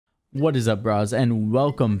What is up, bros, and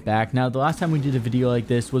welcome back. Now, the last time we did a video like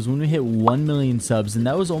this was when we hit 1 million subs, and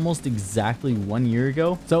that was almost exactly 1 year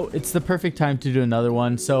ago. So it's the perfect time to do another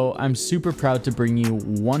one. So I'm super proud to bring you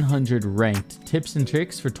 100 ranked tips and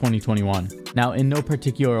tricks for 2021. Now, in no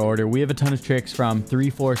particular order, we have a ton of tricks from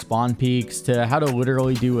 3-4 spawn peaks to how to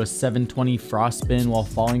literally do a 720 frost spin while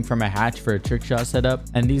falling from a hatch for a trick shot setup.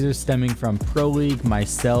 And these are stemming from Pro League,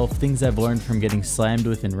 myself, things I've learned from getting slammed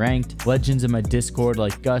with in ranked, legends in my Discord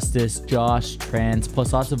like Gustis, Josh, Tranz,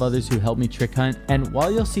 plus lots of others who help me trick hunt. And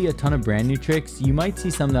while you'll see a ton of brand new tricks, you might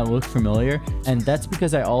see some that look familiar, and that's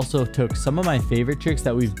because I also took some of my favorite tricks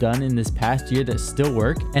that we've done in this past year that still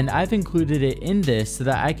work, and I've included it in this so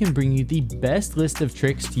that I can bring you the best list of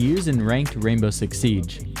tricks to use in ranked Rainbow Six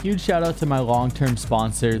Siege. Huge shout out to my long-term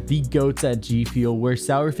sponsor, the goats at G Fuel, where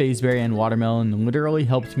sour phaseberry and watermelon literally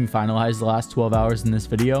helped me finalize the last 12 hours in this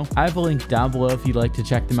video. I have a link down below if you'd like to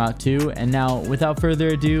check them out too. And now, without further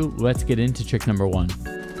ado, let's get into trick number 1.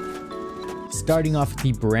 Starting off with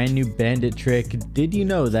the brand new bandit trick, did you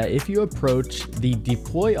know that if you approach the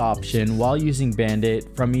deploy option while using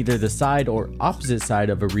bandit from either the side or opposite side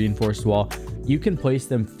of a reinforced wall, you can place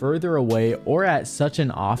them further away or at such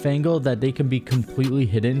an off angle that they can be completely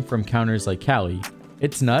hidden from counters like Cali?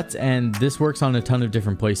 It's nuts, and this works on a ton of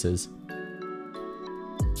different places.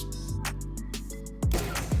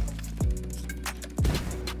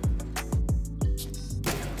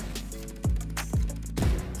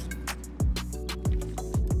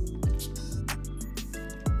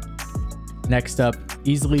 Next up,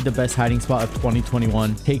 easily the best hiding spot of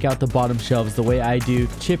 2021. Take out the bottom shelves the way I do,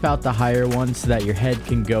 chip out the higher ones so that your head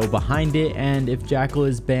can go behind it, and if Jackal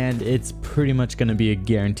is banned, it's pretty much going to be a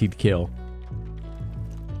guaranteed kill.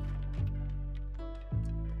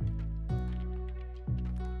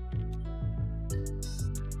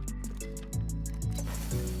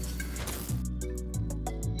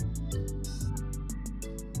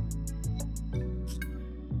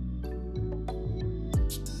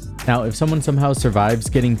 Now, if someone somehow survives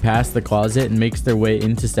getting past the closet and makes their way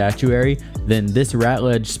into statuary, then this rat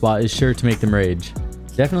ledge spot is sure to make them rage.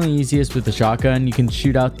 Definitely easiest with the shotgun. You can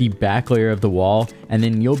shoot out the back layer of the wall, and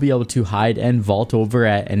then you'll be able to hide and vault over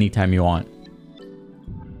at any time you want.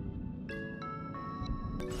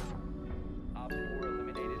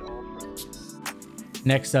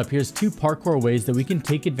 Next up, here's 2 parkour ways that we can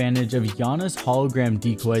take advantage of Yana's hologram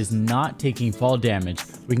decoys not taking fall damage.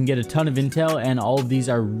 We can get a ton of intel, and all of these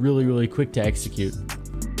are really quick to execute.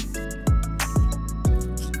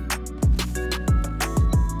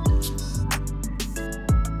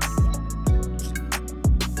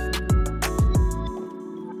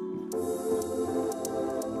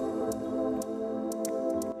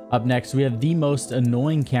 Up next, we have the most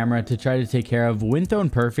annoying camera to try to take care of. When thrown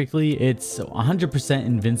perfectly, it's 100%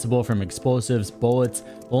 invincible from explosives, bullets.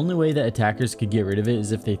 The only way that attackers could get rid of it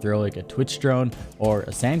is if they throw like a Twitch drone or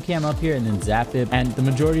a sand cam up here and then zap it. And the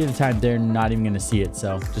majority of the time, they're not even going to see it.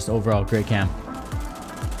 So just overall great cam.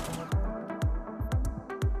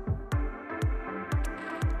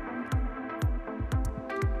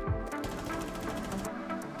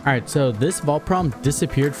 Alright, so this vault prompt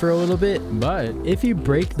disappeared for a little bit, but if you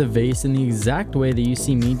break the vase in the exact way that you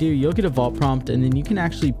see me do, you'll get a vault prompt, and then you can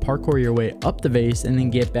actually parkour your way up the vase and then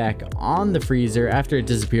get back on the freezer after it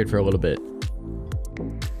disappeared for a little bit.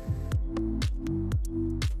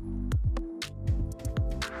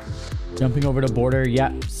 Jumping over to border,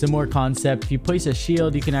 yeah, similar concept. If you place a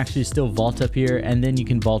shield, you can actually still vault up here, and then you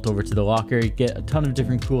can vault over to the locker, get a ton of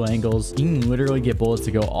different cool angles. You can literally get bullets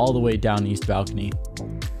to go all the way down east balcony.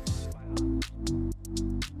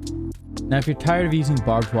 Now, if you're tired of using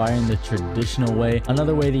barbed wire in the traditional way,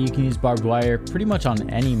 another way that you can use barbed wire pretty much on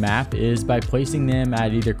any map is by placing them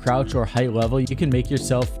at either crouch or height level. You can make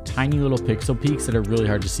yourself tiny little pixel peaks that are really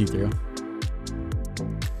hard to see through.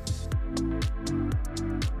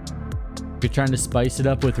 If you're trying to spice it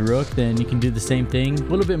up with Rook, then you can do the same thing. A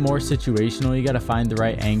little bit more situational. You got to find the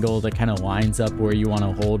right angle that kind of lines up where you want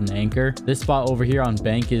to hold an anchor. This spot over here on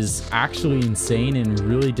bank is actually insane and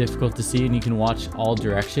really difficult to see, and you can watch all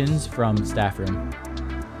directions from staff room.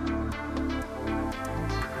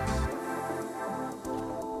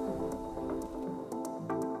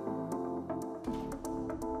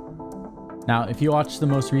 Now, if you watched the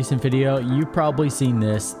most recent video, you've probably seen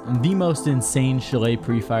this, the most insane chalet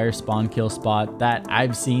pre-fire spawn kill spot that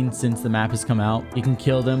I've seen since the map has come out. You can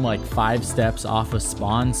kill them like 5 steps off of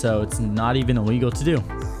spawn, so it's not even illegal to do.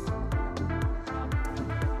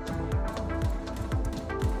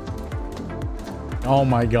 Oh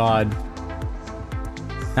my god.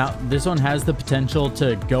 Now, this one has the potential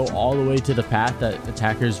to go all the way to the path that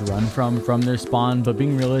attackers run from their spawn, but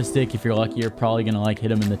being realistic, if you're lucky, you're probably going to like hit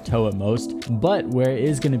them in the toe at most. But where it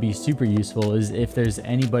is going to be super useful is if there's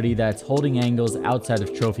anybody that's holding angles outside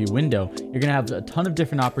of trophy window. You're going to have a ton of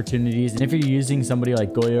different opportunities, and if you're using somebody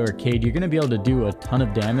like Goyo or Cade, you're going to be able to do a ton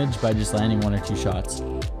of damage by just landing 1 or 2 shots.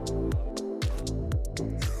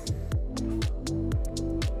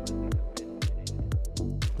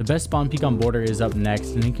 The best spawn peek on border is up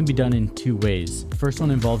next, and it can be done in 2 ways. The first one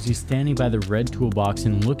involves you standing by the red toolbox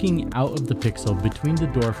and looking out of the pixel between the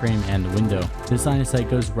door frame and the window. This line of sight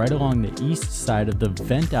goes right along the east side of the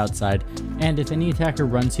vent outside, and if any attacker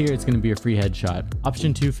runs here, it's going to be a free headshot.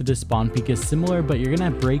 Option 2 for this spawn peek is similar, but you're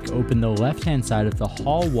going to break open the left hand side of the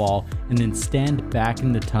hall wall and then stand back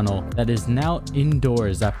in the tunnel that is now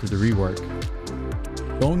indoors after the rework.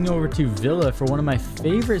 Going over to Villa for one of my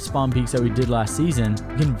favorite spawn peeks that we did last season,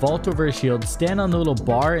 you can vault over a shield, stand on the little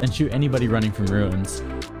bar, and shoot anybody running from ruins.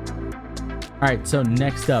 Alright, so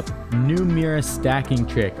next up, new mirror stacking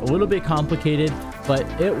trick. A little bit complicated, but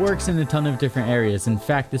it works in a ton of different areas. In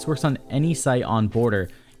fact, this works on any site on border.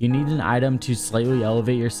 You need an item to slightly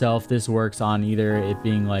elevate yourself. This works on either it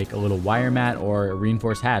being like a little wire mat or a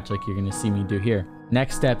reinforced hatch like you're going to see me do here.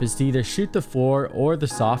 Next step is to either shoot the floor or the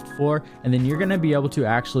soft floor, and then you're going to be able to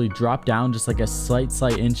actually drop down just like a slight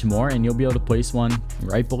inch more, and you'll be able to place one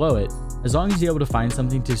right below it. As long as you're able to find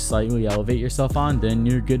something to slightly elevate yourself on, then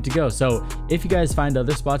you're good to go. So if you guys find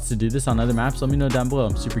other spots to do this on other maps, let me know down below.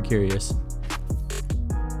 I'm super curious.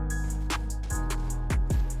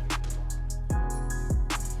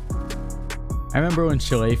 I remember when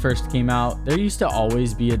Chalet first came out, there used to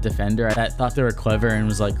always be a defender that thought they were clever and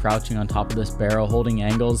was like crouching on top of this barrel holding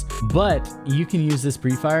angles, but you can use this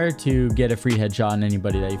pre-fire to get a free headshot on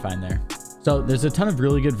anybody that you find there. So there's a ton of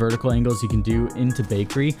really good vertical angles you can do into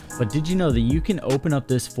Bakery, but did you know that you can open up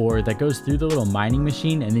this floor that goes through the little mining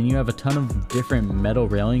machine, and then you have a ton of different metal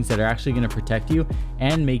railings that are actually going to protect you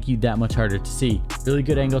and make you that much harder to see. Really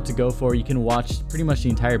good angle to go for. You can watch pretty much the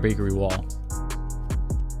entire Bakery wall.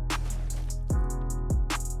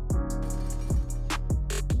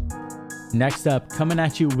 Next up, coming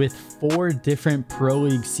at you with 4 different Pro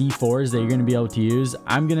League C4s that you're going to be able to use.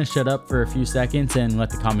 I'm going to shut up for a few seconds and let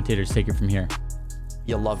the commentators take it from here.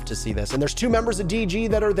 You'll love to see this. And there's 2 members of DG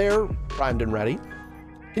that are there, primed and ready.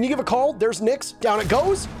 Can you give a call? There's Nix. Down it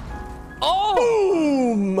goes. Oh!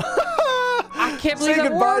 Boom! I can't believe Say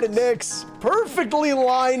that goodbye worked. to Nix. Perfectly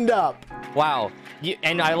lined up. Wow.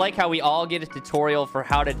 And I like how we all get a tutorial for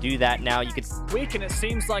how to do that now. You could Week, and it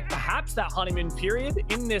seems like perhaps that honeymoon period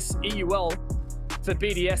in this EUL for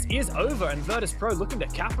BDS is over, and Virtus Pro looking to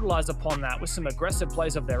capitalize upon that with some aggressive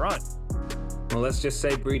plays of their own. Well, let's just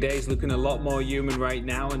say Brah is looking a lot more human right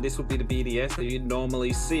now, and this would be the BDS that you'd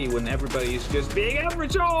normally see when everybody is just being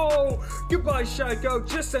average. Oh, goodbye, Shaiko.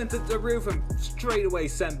 Just entered the roof and straight away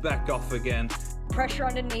sent back off again. Pressure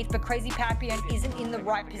underneath, but Crazy Papillon isn't in the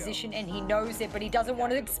right position, and he knows it, but he doesn't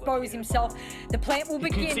want to expose himself. The plant will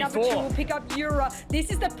begin. Number 2 will pick up Yura.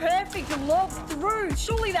 This is the perfect lob through.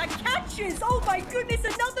 Surely that catches. Oh my goodness,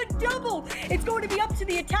 another double. It's going to be up to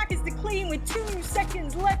the attackers to clean with 2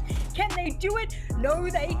 seconds left. Can they do it? No,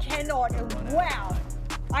 they cannot. And wow,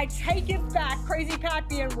 I take it back. Crazy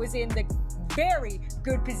Papillon was in the very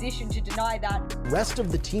good position to deny that. Rest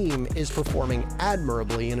of the team is performing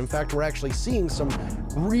admirably, and in fact, we're actually seeing some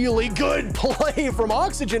really good play from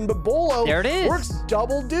Oxygen, but Bolo There it is. works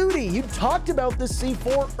double duty. You talked about this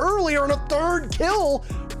C4 earlier, and a 3rd kill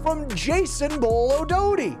from Jason Bolo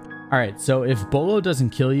Doty. Alright, so if Bolo doesn't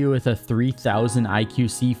kill you with a 3000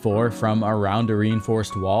 IQ C4 from around a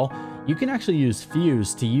reinforced wall, you can actually use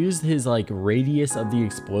Fuse to use his like radius of the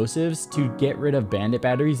explosives to get rid of bandit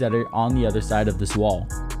batteries that are on the other side of this wall.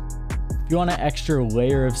 If you want an extra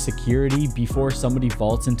layer of security before somebody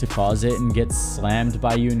vaults into closet and gets slammed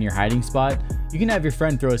by you in your hiding spot, you can have your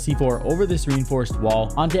friend throw a C4 over this reinforced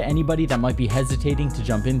wall onto anybody that might be hesitating to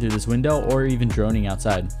jump in through this window or even droning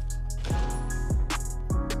outside.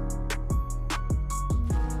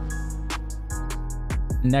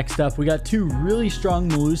 Next up, we got 2 really strong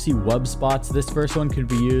Melusi wub spots. This first one could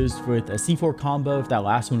be used with a C4 combo if that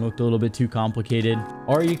last one looked a little bit too complicated.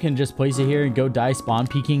 Or you can just place it here and go die spawn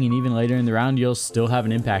peeking, and even later in the round, you'll still have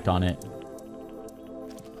an impact on it.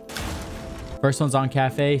 First one's on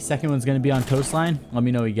Cafe, second one's going to be on Coastline. Let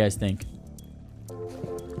me know what you guys think.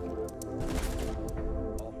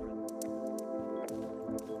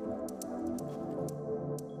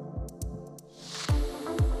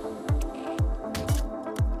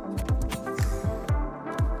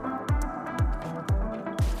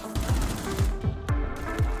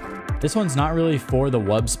 This one's not really for the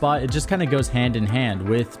wub spot. It just kind of goes hand in hand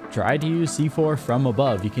with try to use C4 from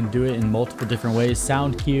above. You can do it in multiple different ways.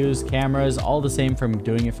 Sound cues, cameras, all the same from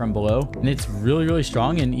doing it from below. And it's really, really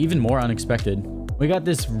strong and even more unexpected. We got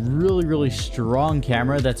this really, really strong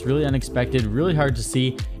camera that's really unexpected, really hard to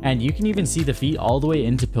see, and you can even see the feet all the way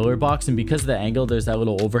into pillar box. And because of the angle, there's that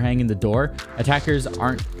little overhang in the door. Attackers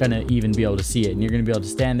aren't gonna even be able to see it, and you're gonna be able to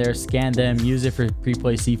stand there, scan them, use it for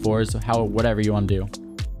pre-play C4s, whatever you want to do.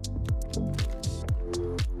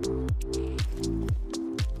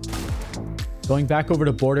 Going back over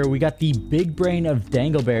to border, we got the big brain of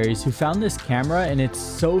Dangleberries who found this camera, and it's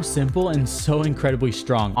so simple and so incredibly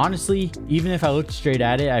strong. Honestly, even if I looked straight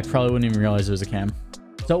at it, I probably wouldn't even realize it was a cam.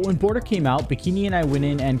 So when border came out, Bikini and I went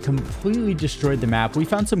in and completely destroyed the map. We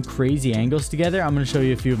found some crazy angles together. I'm going to show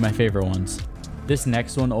you a few of my favorite ones. This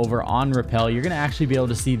next one over on rappel, you're going to actually be able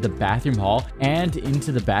to see the bathroom hall and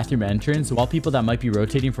into the bathroom entrance, while people that might be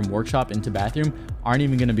rotating from workshop into bathroom aren't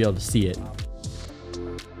even going to be able to see it.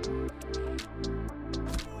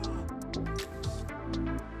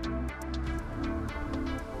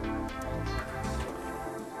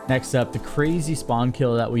 Next up, the crazy spawn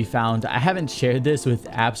kill that we found. I haven't shared this with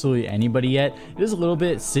absolutely anybody yet. It is a little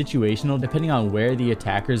bit situational depending on where the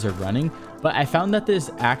attackers are running, but I found that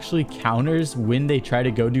this actually counters when they try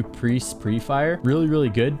to go do pre-fire really, really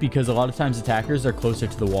good, because a lot of times attackers are closer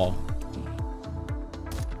to the wall.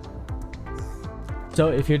 So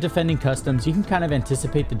if you're defending customs, you can kind of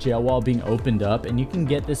anticipate the jail wall being opened up, and you can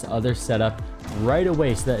get this other setup right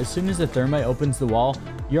away so that as soon as the thermite opens the wall,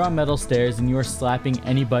 you're on metal stairs and you are slapping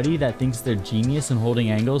anybody that thinks they're genius and holding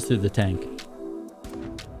angles through the tank.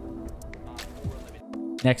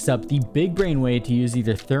 Next up, the big brain way to use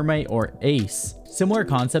either thermite or ace. Similar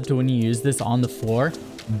concept to when you use this on the floor,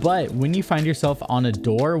 but when you find yourself on a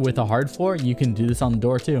door with a hard floor, you can do this on the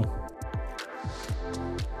door too.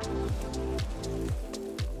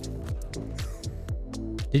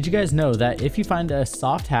 Did you guys know that if you find a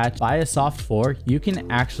soft hatch by a soft floor, you can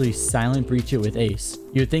actually silent breach it with ace?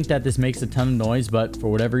 You would think that this makes a ton of noise, but for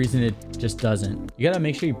whatever reason, it just doesn't. You gotta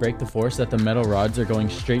make sure you break the floor so that the metal rods are going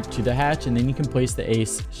straight to the hatch, and then you can place the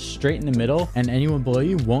ace straight in the middle, and anyone below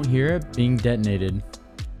you won't hear it being detonated.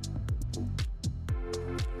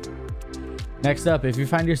 Next up, if you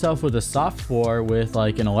find yourself with a soft floor with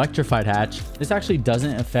like an electrified hatch, this actually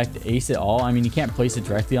doesn't affect ace at all. I mean, you can't place it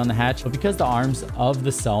directly on the hatch, but because the arms of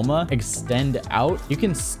the Selma extend out, you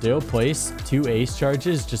can still place 2 ace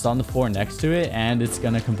charges just on the floor next to it, and it's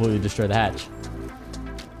gonna completely destroy the hatch.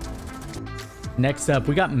 Next up,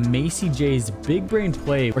 we got MacieJay's big brain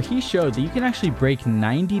play where he showed that you can actually break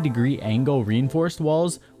 90-degree angle reinforced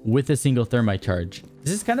walls with a single thermite charge.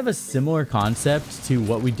 This is kind of a similar concept to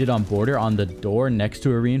what we did on border on the door next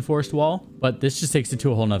to a reinforced wall, but this just takes it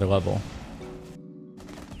to a whole nother level.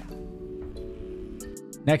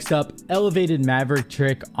 Next up, elevated maverick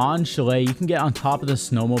trick on Chalet. You can get on top of the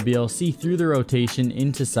snowmobile, see through the rotation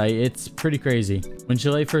into sight. It's pretty crazy. When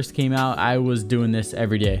Chalet first came out, I was doing this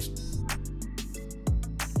every day.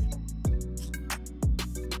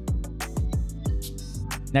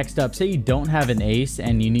 Next up, say you don't have an ace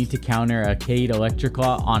and you need to counter a Cade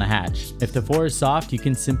Electroclaw on a hatch. If the floor is soft, you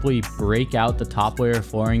can simply break out the top layer of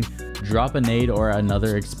flooring, drop a nade or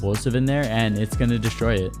another explosive in there, and it's going to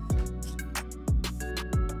destroy it.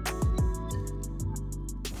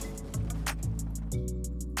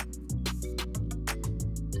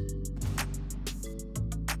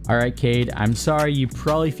 Alright, Cade, I'm sorry, you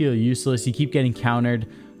probably feel useless, you keep getting countered.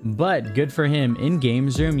 But good for him, in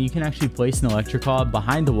games room you can actually place an electroclaw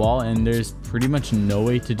behind the wall and there's pretty much no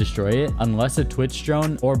way to destroy it unless a Twitch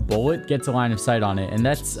drone or bullet gets a line of sight on it, and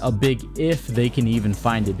that's a big if they can even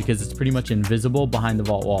find it because it's pretty much invisible behind the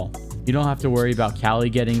vault wall. You don't have to worry about Callie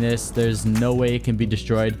getting this, there's no way it can be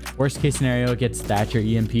destroyed. Worst case scenario, it gets Thatcher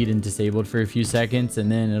EMP'd and disabled for a few seconds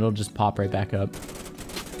and then it'll just pop right back up.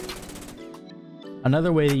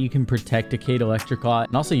 Another way that you can protect a Cade Electroclaw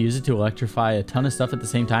and also use it to electrify a ton of stuff at the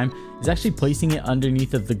same time is actually placing it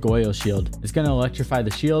underneath of the Goyle shield. It's going to electrify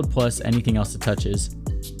the shield plus anything else it touches.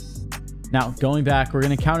 Now, going back, we're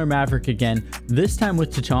going to counter Maverick again, this time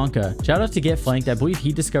with Tachanka. Shout out to Get Flanked, I believe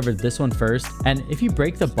he discovered this one first. And if you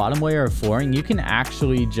break the bottom layer of flooring, you can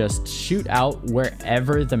actually just shoot out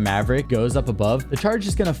wherever the Maverick goes up above. The charge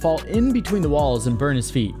is going to fall in between the walls and burn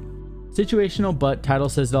his feet. Situational, but title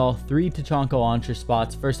says it all. 3 Tachanka launcher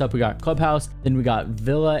spots. First up, we got Clubhouse, then we got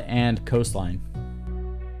Villa and Coastline.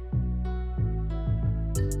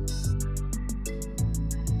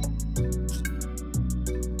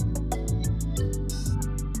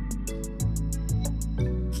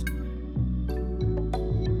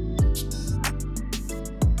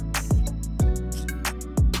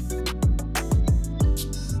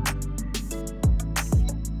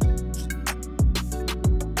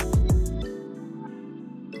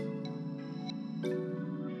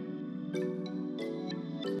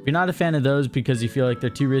 If you're not a fan of those because you feel like they're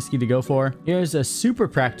too risky to go for, here's a super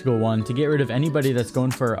practical one to get rid of anybody that's going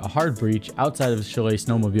for a hard breach outside of Chalet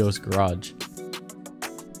Snowmobile's garage.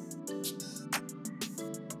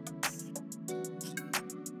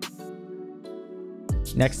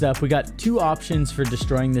 Next up, we got two options for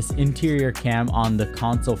destroying this interior cam on the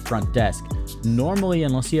console front desk. Normally,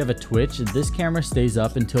 unless you have a Twitch, this camera stays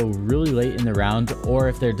up until really late in the round, or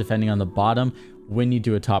if they're defending on the bottom when you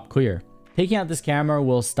do a top clear. Taking out this camera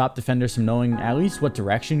will stop defenders from knowing at least what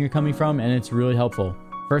direction you're coming from, and it's really helpful.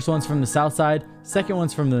 First one's from the south side, second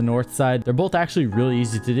one's from the north side. They're both actually really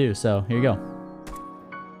easy to do, so here you go.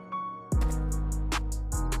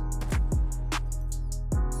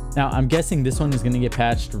 Now, I'm guessing this one is going to get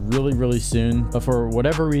patched really soon, but for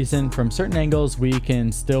whatever reason, from certain angles, we can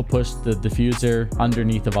still push the diffuser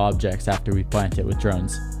underneath of objects after we plant it with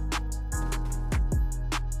drones.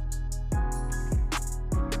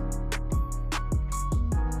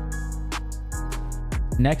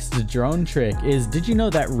 Next drone trick is, did you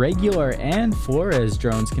know that regular and Flores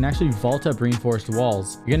drones can actually vault up reinforced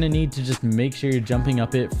walls? You're going to need to just make sure you're jumping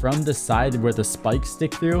up it from the side where the spikes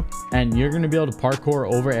stick through, and you're going to be able to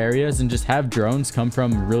parkour over areas and just have drones come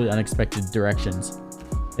from really unexpected directions.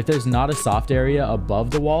 If there's not a soft area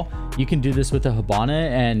above the wall, you can do this with a Habana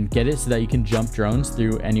and get it so that you can jump drones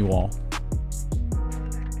through any wall.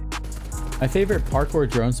 My favorite parkour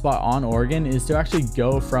drone spot on Oregon is to actually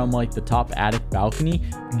go from like the top attic balcony,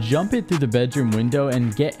 jump it through the bedroom window,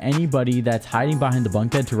 and get anybody that's hiding behind the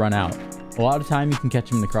bunk bed to run out. A lot of time you can catch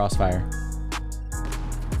them in the crossfire.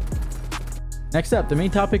 Next up, the main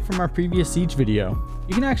topic from our previous siege video.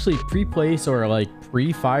 You can actually pre-place or like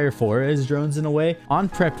pre-fire Flores drones in a way on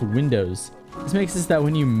prepped windows. This makes it so that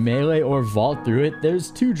when you melee or vault through it,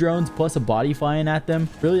 there's two drones plus a body flying at them.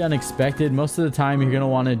 Really unexpected. Most of the time, you're going to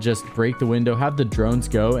want to just break the window, have the drones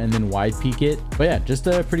go, and then wide peek it. But yeah, just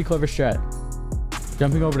a pretty clever strat.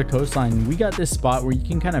 Jumping over to coastline, we got this spot where you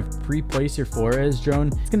can kind of pre-place your Flores drone.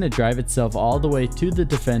 It's going to drive itself all the way to the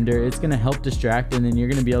defender. It's going to help distract, and then you're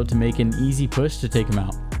going to be able to make an easy push to take him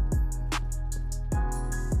out.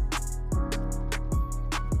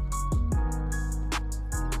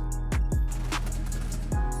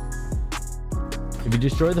 If you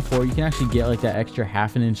destroy the floor, you can actually get like that extra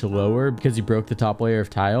 ½ an inch lower because you broke the top layer of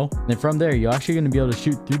tile. And then from there, you're actually going to be able to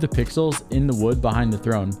shoot through the pixels in the wood behind the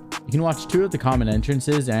throne. You can watch two of the common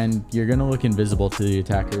entrances and you're going to look invisible to the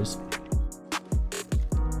attackers.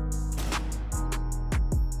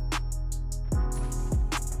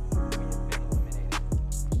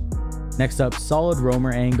 Next up, solid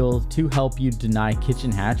roamer angle to help you deny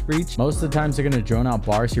kitchen hatch breach. Most of the times they're going to drone out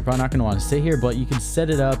bars, so you're probably not going to want to sit here, but you can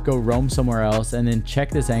set it up, go roam somewhere else, and then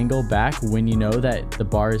check this angle back when you know that the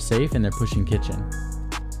bar is safe and they're pushing kitchen.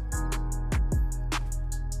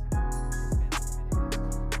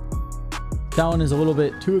 That one is a little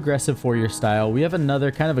bit too aggressive for your style. We have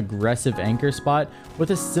another kind of aggressive anchor spot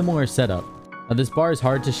with a similar setup. Now, this bar is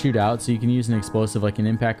hard to shoot out, so you can use an explosive like an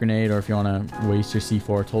impact grenade, or if you want to waste your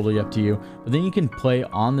C4, totally up to you. But then you can play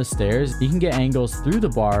on the stairs. You can get angles through the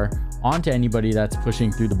bar onto anybody that's pushing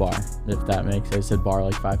through the bar, if that makes. I said bar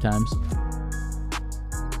like 5 times.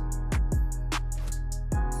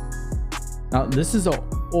 Now, this is an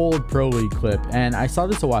old Pro League clip, and I saw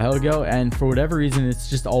this a while ago, and for whatever reason, it's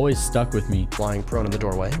just always stuck with me. Flying prone in the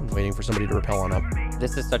doorway, waiting for somebody to rappel on up.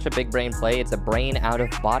 This is such a big brain play. It's a brain out of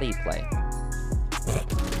body play.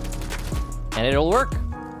 And it'll work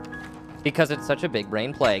because it's such a big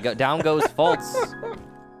brain play. Down goes Fultz,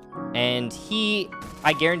 and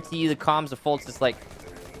I guarantee you the comms of Fultz is like,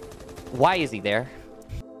 why is he there?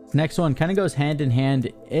 Next one kind of goes hand in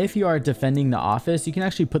hand. If you are defending the office, you can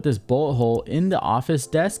actually put this bullet hole in the office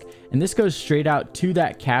desk, and this goes straight out to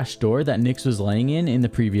that cache door that Nix was laying in the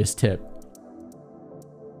previous tip.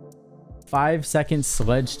 5-second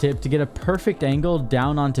sledge tip to get a perfect angle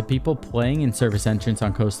down onto people playing in service entrance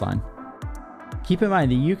on coastline. Keep in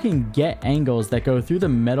mind that you can get angles that go through the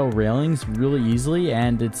metal railings really easily,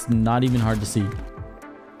 and it's not even hard to see.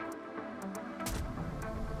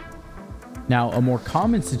 Now, a more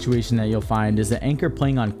common situation that you'll find is an anchor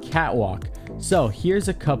playing on catwalk. So here's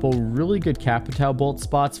a couple really good Capital bolt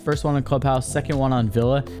spots. First one on Clubhouse, second one on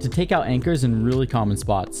Villa, to take out anchors in really common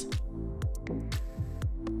spots.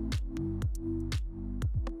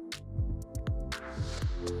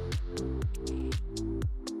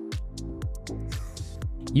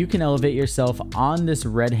 You can elevate yourself on this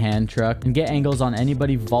red hand truck and get angles on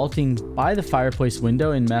anybody vaulting by the fireplace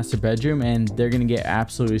window in master bedroom, and they're going to get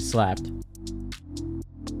absolutely slapped.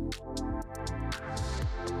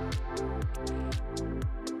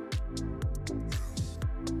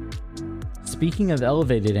 speaking of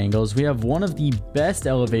elevated angles, we have one of the best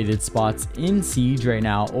elevated spots in Siege right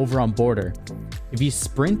now over on border. If you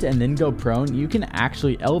sprint and then go prone, you can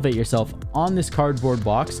actually elevate yourself on this cardboard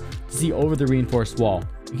box to see over the reinforced wall.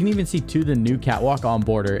 You can even see to the new catwalk on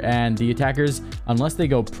border, and the attackers, unless they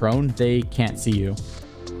go prone, they can't see you.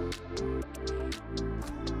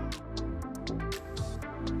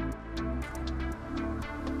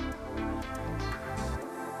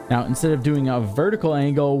 Now, instead of doing a vertical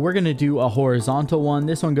angle, we're going to do a horizontal one.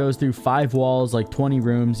 This one goes through 5 walls, like 20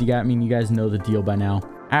 rooms. You guys know the deal by now.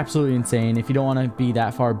 Absolutely insane. If you don't want to be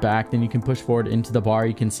that far back, then you can push forward into the bar.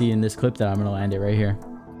 You can see in this clip that I'm going to land it right here.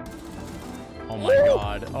 Oh my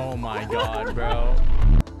god. Oh my god, bro.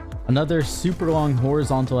 Another super long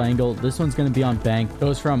horizontal angle. This one's going to be on bank.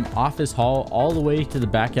 Goes from office hall all the way to the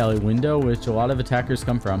back alley window, which a lot of attackers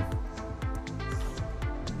come from.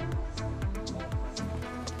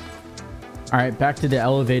 All right, back to the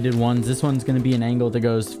elevated ones. This one's going to be an angle that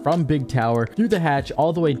goes from big tower through the hatch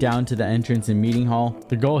all the way down to the entrance and meeting hall.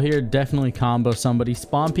 The goal here, definitely combo somebody,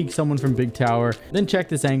 spawn peek someone from big tower, then check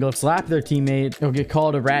this angle, slap their teammate. They'll get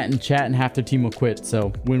called a rat in chat and half their team will quit.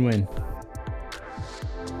 So win-win.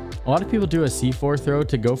 A lot of people do a C4 throw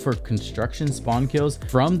to go for construction spawn kills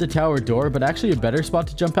from the tower door, but actually a better spot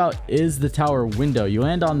to jump out is the tower window. You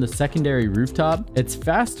land on the secondary rooftop. It's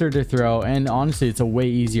faster to throw, and honestly, it's a way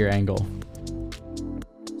easier angle.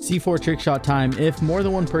 C4 trick shot time. If more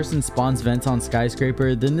than one person spawns vents on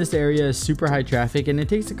skyscraper, then this area is super high traffic and it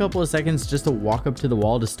takes a couple of seconds just to walk up to the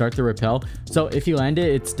wall to start the rappel. So if you land it,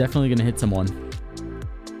 it's definitely going to hit someone.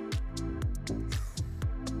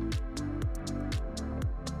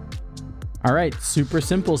 All right, super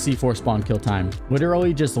simple C4 spawn kill time.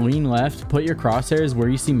 Literally just lean left, put your crosshairs where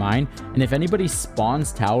you see mine, and if anybody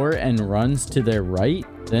spawns tower and runs to their right,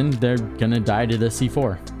 then they're gonna die to the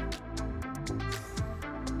C4.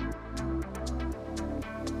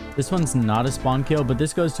 This one's not a spawn kill, but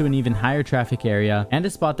this goes to an even higher traffic area and a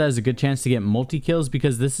spot that has a good chance to get multi-kills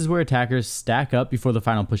because this is where attackers stack up before the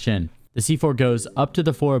final push in. The C4 goes up to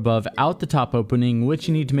the floor above, out the top opening, which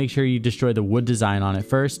you need to make sure you destroy the wood design on it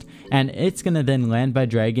first, and it's going to then land by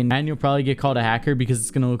dragon, and you'll probably get called a hacker because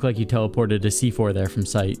it's going to look like you teleported a C4 there from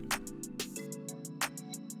sight.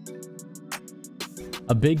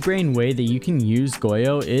 A big brain way that you can use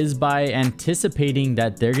Goyo is by anticipating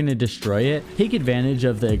that they're going to destroy it, take advantage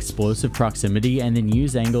of the explosive proximity, and then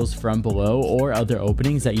use angles from below or other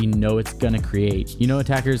openings that you know it's going to create. You know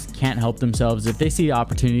attackers can't help themselves. If they see the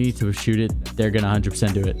opportunity to shoot it, they're going to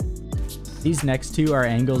 100% do it. These next two are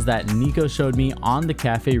angles that Nikoh showed me on the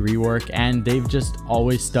cafe rework, and they've just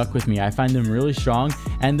always stuck with me. I find them really strong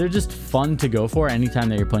and they're just fun to go for anytime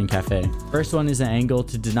that you're playing cafe. First one is an angle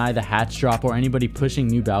to deny the hatch drop or anybody pushing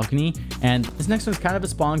new balcony, and this next one's kind of a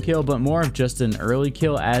spawn kill but more of just an early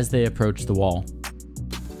kill as they approach the wall.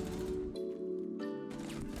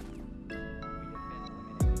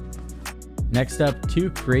 Next up, two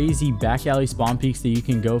crazy back alley spawn peeks that you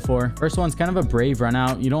can go for. First one's kind of a brave run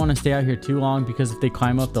out. You don't want to stay out here too long because if they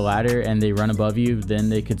climb up the ladder and they run above you, then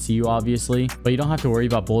they could see you obviously. But you don't have to worry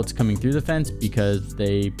about bullets coming through the fence because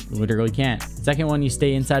they literally can't. Second one, you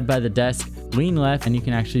stay inside by the desk, lean left, and you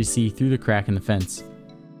can actually see through the crack in the fence.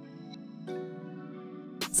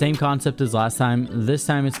 Same concept as last time. This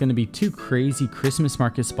time it's going to be two crazy Christmas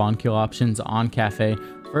market spawn kill options on cafe.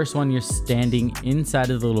 First one, you're standing inside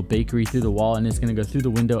of the little bakery through the wall and it's going to go through the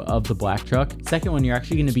window of the black truck. Second one, you're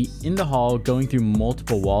actually going to be in the hall going through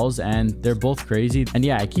multiple walls, and they're both crazy. And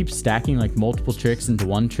yeah, I keep stacking like multiple tricks into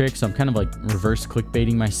one trick, so I'm kind of like reverse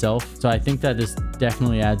clickbaiting myself. So I think that this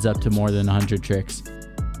definitely adds up to more than 100 tricks.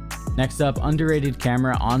 Next up, underrated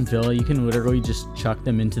camera on Villa. You can literally just chuck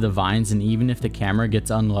them into the vines, and even if the camera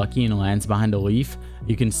gets unlucky and lands behind a leaf,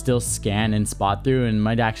 you can still scan and spot through, and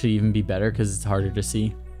might actually even be better because it's harder to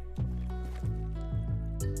see.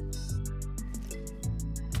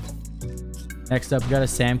 Next up, we got a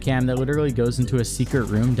Sam cam that literally goes into a secret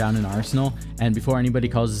room down in Arsenal, and before anybody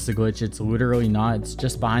calls this a glitch, it's literally not. It's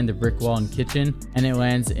just behind the brick wall and kitchen, and it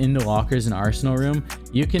lands in the lockers in Arsenal room.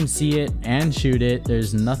 You can see it and shoot it.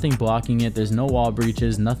 There's nothing blocking it. There's no wall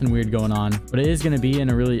breaches, nothing weird going on, but it is going to be in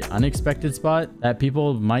a really unexpected spot that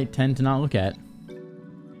people might tend to not look at.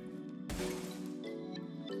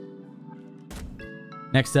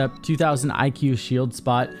 Next up, 2000 IQ shield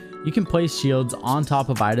spot. You can place shields on top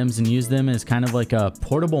of items and use them as kind of like a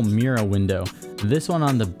portable mirror window. This one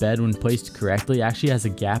on the bed, when placed correctly, actually has a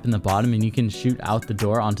gap in the bottom and you can shoot out the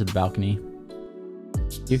door onto the balcony.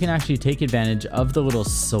 You can actually take advantage of the little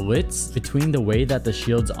slits between the way that the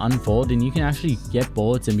shields unfold, and you can actually get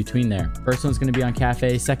bullets in between there. First one's going to be on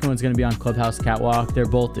cafe, second one's going to be on clubhouse catwalk. They're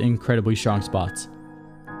both incredibly strong spots.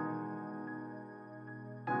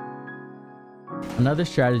 Another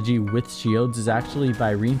strategy with shields is actually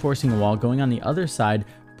by reinforcing a wall, going on the other side,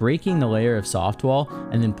 breaking the layer of soft wall,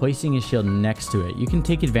 and then placing a shield next to it. You can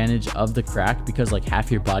take advantage of the crack because like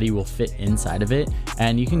half your body will fit inside of it,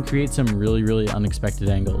 and you can create some really unexpected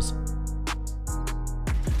angles.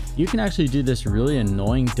 You can actually do this really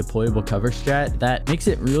annoying deployable cover strat that makes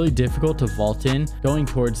it really difficult to vault in going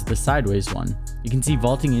towards the sideways one. You can see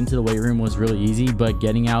vaulting into the weight room was really easy, but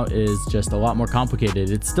getting out is just a lot more complicated.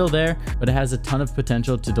 It's still there, but it has a ton of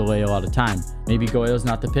potential to delay a lot of time. Maybe Goyo's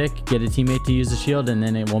not the pick, get a teammate to use a shield, and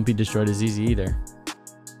then it won't be destroyed as easy either.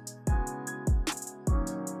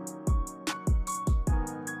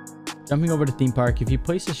 Jumping over to theme park, if you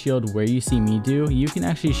place a shield where you see me do, you can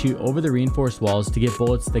actually shoot over the reinforced walls to get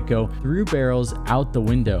bullets that go through barrels out the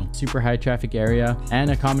window. Super high traffic area and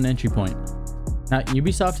a common entry point. Now,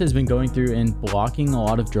 Ubisoft has been going through and blocking a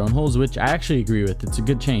lot of drone holes, which I actually agree with. It's a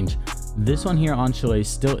good change. This one here on Chalet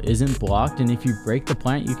still isn't blocked, and if you break the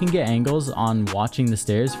plant, you can get angles on watching the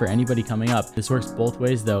stairs for anybody coming up. This works both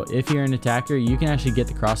ways though. If you're an attacker, you can actually get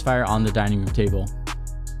the crossfire on the dining room table.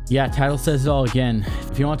 Yeah, title says it all again.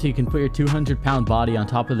 If you want to, you can put your 200-pound body on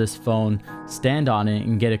top of this phone, stand on it,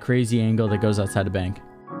 and get a crazy angle that goes outside a bank.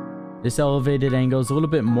 This elevated angle is a little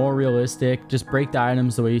bit more realistic. Just break the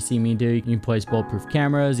items the way you see me do. You can place bulletproof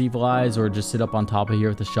cameras, evil eyes, or just sit up on top of here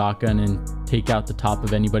with a shotgun and take out the top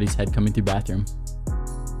of anybody's head coming through bathroom.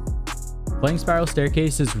 Playing spiral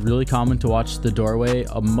staircase is really common to watch the doorway.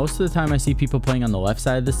 Most of the time I see people playing on the left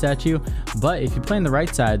side of the statue, but if you play on the right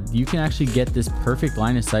side, you can actually get this perfect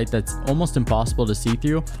line of sight that's almost impossible to see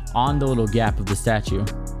through on the little gap of the statue.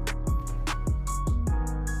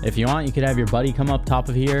 If you want, you could have your buddy come up top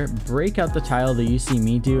of here, break out the tile that you see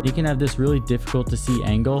me do. You can have this really difficult to see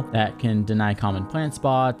angle that can deny common plant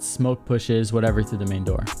spots, smoke pushes, whatever through the main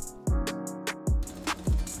door.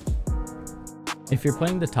 If you're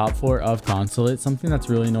playing the top floor of Consulate, something that's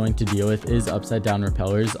really annoying to deal with is upside down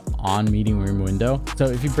repellers on meeting room window. So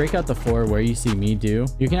if you break out the floor where you see me do,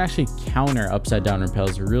 you can actually counter upside down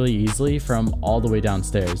repels really easily from all the way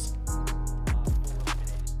downstairs.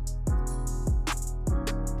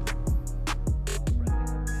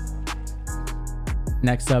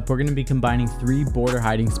 Next up, we're going to be combining 3 border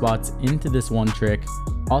hiding spots into this one trick.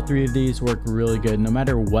 All 3 of these work really good no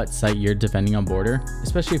matter what site you're defending on border.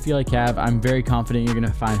 Especially if you like Cav, I'm very confident you're going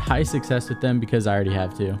to find high success with them because I already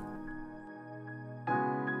have too.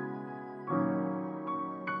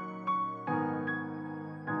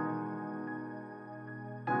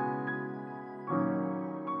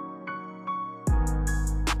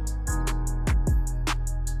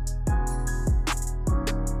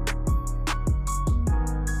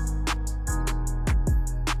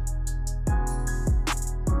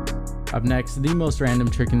 Up next, the most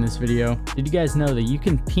random trick in this video. Did you guys know that you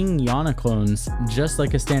can ping Yana clones just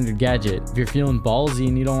like a standard gadget? If you're feeling ballsy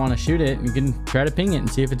and you don't want to shoot it, you can try to ping it and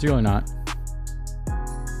see if it's real or not.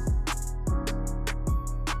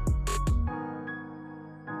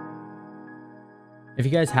 If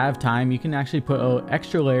you guys have time, you can actually put an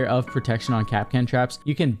extra layer of protection on Kapkan traps.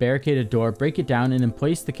 You can barricade a door, break it down, and then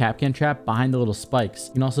place the Kapkan trap behind the little spikes.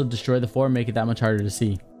 You can also destroy the floor and make it that much harder to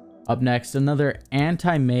see. Up next, another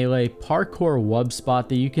anti-melee parkour wub spot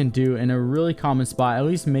that you can do in a really common spot. At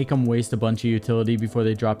least make them waste a bunch of utility before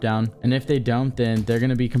they drop down. And if they don't, then they're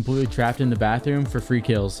going to be completely trapped in the bathroom for free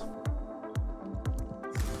kills.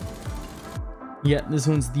 Yeah, this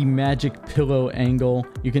one's the magic pillow angle.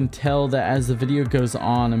 You can tell that as the video goes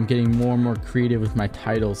on, I'm getting more and more creative with my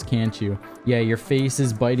titles, can't you? Yeah, your face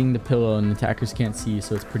is biting the pillow and the attackers can't see you,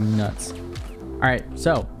 so it's pretty nuts. All right,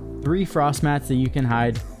 so 3 frost mats that you can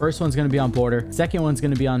hide. First one's going to be on border. Second one's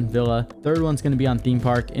going to be on villa. Third one's going to be on theme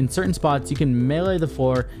park. In certain spots, you can melee the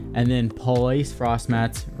floor and then place frost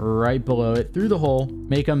mats right below it through the hole.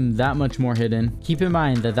 Make them that much more hidden. Keep in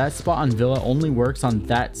mind that that spot on villa only works on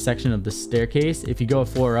that section of the staircase. If you go a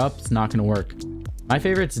floor up, it's not going to work. My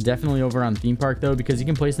favorite's definitely over on theme park though, because you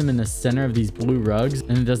can place them in the center of these blue rugs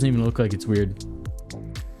and it doesn't even look like it's weird.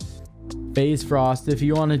 Phase frost, if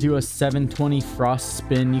you want to do a 720 frost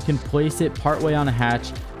spin, you can place it partway on a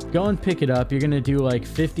hatch, go and pick it up. You're going to do like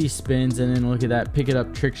 50 spins and then look at that, pick it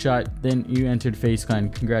up, trick shot, then you entered phase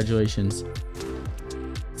clan. Congratulations.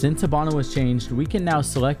 Since Habana was changed, we can now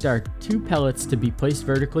select our 2 pellets to be placed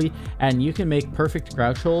vertically, and you can make perfect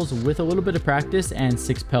crouch holes with a little bit of practice and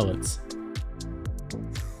 6 pellets.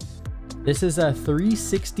 This is a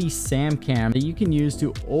 360 SAM cam that you can use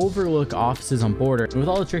to overlook offices on border. And with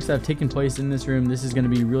all the tricks that have taken place in this room, this is going to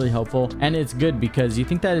be really helpful. And it's good because you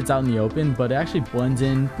think that it's out in the open, but it actually blends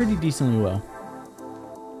in pretty decently well.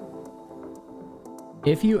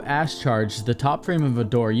 If you ash charge the top frame of a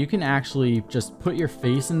door, you can actually just put your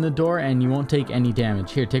face in the door and you won't take any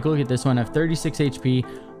damage. Here, take a look at this one. I have 36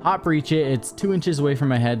 HP. Hot breach it. It's 2 inches away from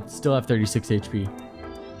my head. Still have 36 HP.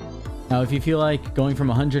 Now, if you feel like going from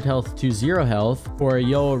 100 health to 0 health for a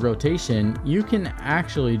YOLO rotation, you can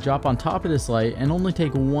actually drop on top of this light and only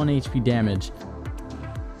take 1 HP damage.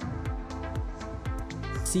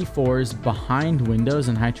 C4s behind windows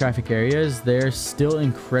in high traffic areas, they're still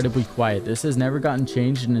incredibly quiet. This has never gotten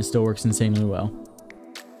changed and it still works insanely well.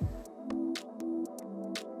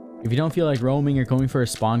 If you don't feel like roaming or going for a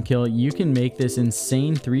spawn kill, you can make this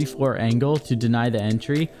insane 3-floor angle to deny the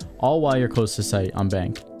entry, all while you're close to sight on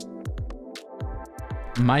bank.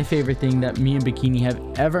 My favorite thing that me and Bikini have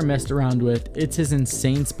ever messed around with, it's his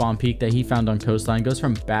insane spawn peak that he found on coastline. Goes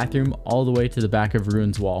from bathroom all the way to the back of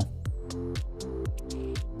ruins wall.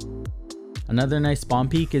 Another nice spawn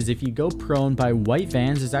peak is if you go prone by white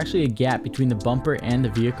vans, there's actually a gap between the bumper and the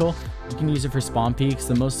vehicle. You can use it for spawn peaks.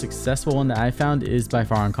 The most successful one that I found is by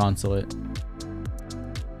far on Consulate.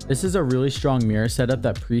 This is a really strong mirror setup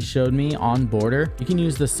that Priest showed me on border. You can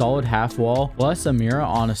use the solid half wall plus a mirror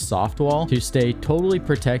on a soft wall to stay totally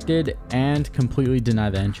protected and completely deny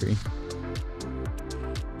the entry.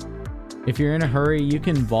 If you're in a hurry, you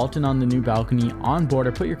can vault in on the new balcony on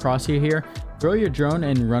border, put your crosshair here, throw your drone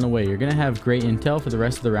and run away. You're going to have great intel for the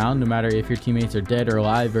rest of the round, no matter if your teammates are dead or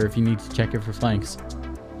alive or if you need to check it for flanks.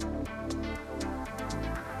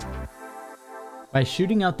 By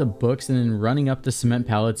shooting out the books and then running up the cement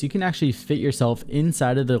pallets, you can actually fit yourself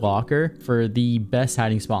inside of the locker for the best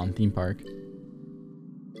hiding spot in theme park.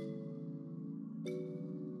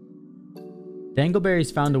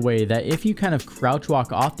 Dangleberries found a way that if you kind of crouch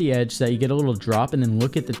walk off the edge so that you get a little drop and then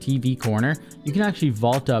look at the TV corner, you can actually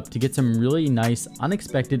vault up to get some really nice,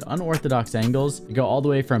 unexpected, unorthodox angles. You go all the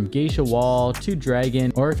way from geisha wall to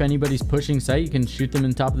dragon, or if anybody's pushing sight, you can shoot them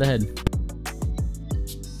in the top of the head.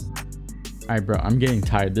 Alright bro, I'm getting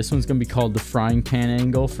tired. This one's going to be called the frying pan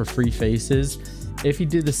angle for free faces. If you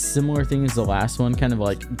do the similar thing as the last one, kind of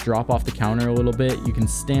like drop off the counter a little bit, you can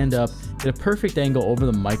stand up, get a perfect angle over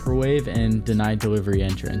the microwave and deny delivery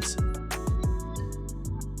entrance.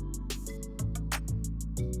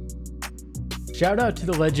 Shout out to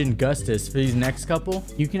the legend Gustis for these next couple.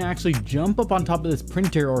 You can actually jump up on top of this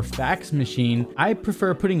printer or fax machine. I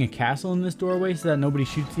prefer putting a castle in this doorway so that nobody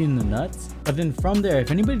shoots you in the nuts. But then from there,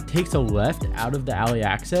 if anybody takes a left out of the alley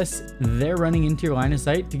access, they're running into your line of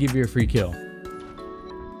sight to give you a free kill.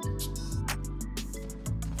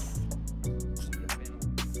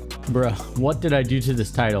 Bruh, what did I do to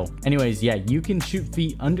this title? Anyways, yeah, you can shoot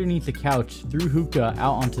feet underneath the couch through hookah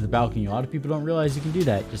out onto the balcony. A lot of people don't realize you can do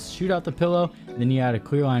that. Just shoot out the pillow, and then you add a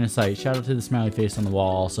clear line of sight. Shout out to the smiley face on the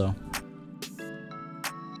wall also.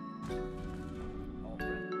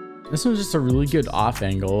 This one's just a really good off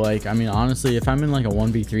angle. Like, I mean, honestly, if I'm in like a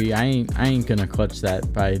 1v3, I ain't gonna clutch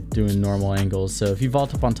that by doing normal angles. So if you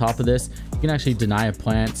vault up on top of this, you can actually deny a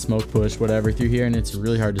plant, smoke push, whatever through here, and it's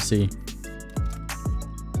really hard to see.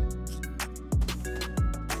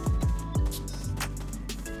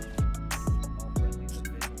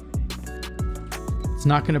 It's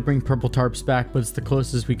not going to bring purple tarps back, but it's the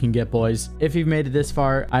closest we can get, boys. If you've made it this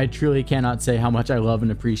far, I truly cannot say how much I love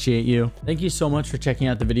and appreciate you. Thank you so much for checking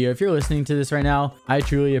out the video. If you're listening to this right now, I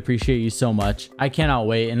truly appreciate you so much. I cannot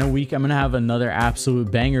wait. In a week, I'm going to have another absolute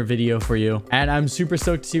banger video for you, and I'm super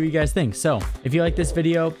stoked to see what you guys think. So if you like this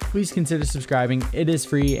video, please consider subscribing. It is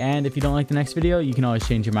free, and if you don't like the next video, you can always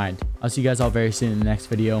change your mind. I'll see you guys all very soon in the next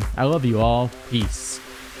video. I love you all. Peace.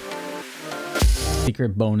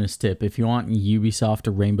 Secret bonus tip: if you want Ubisoft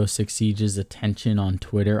or Rainbow Six Siege's attention on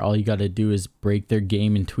Twitter, all you gotta do is break their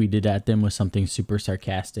game and tweet it at them with something super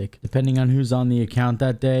sarcastic. Depending on who's on the account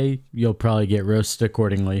that day, you'll probably get roasted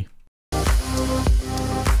accordingly.